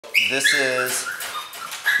this is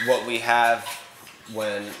what we have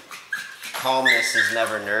when calmness is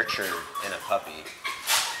never nurtured in a puppy.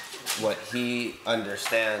 What he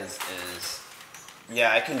understands is,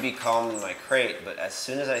 yeah, I can be calm in my crate, but as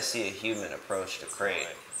soon as I see a human approach the crate,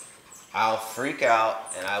 I'll freak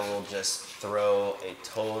out and I will just throw a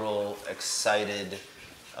total excited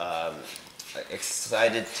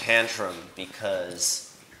tantrum because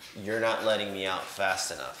you're not letting me out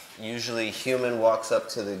fast enough. Usually human walks up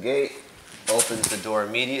to the gate, opens the door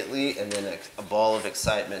immediately, and then a ball of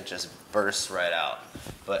excitement just bursts right out.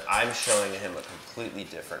 But I'm showing him a completely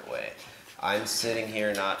different way. I'm sitting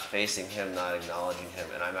here not facing him, not acknowledging him,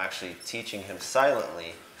 and I'm actually teaching him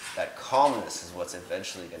silently that calmness is what's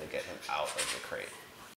eventually going to get him out of the crate.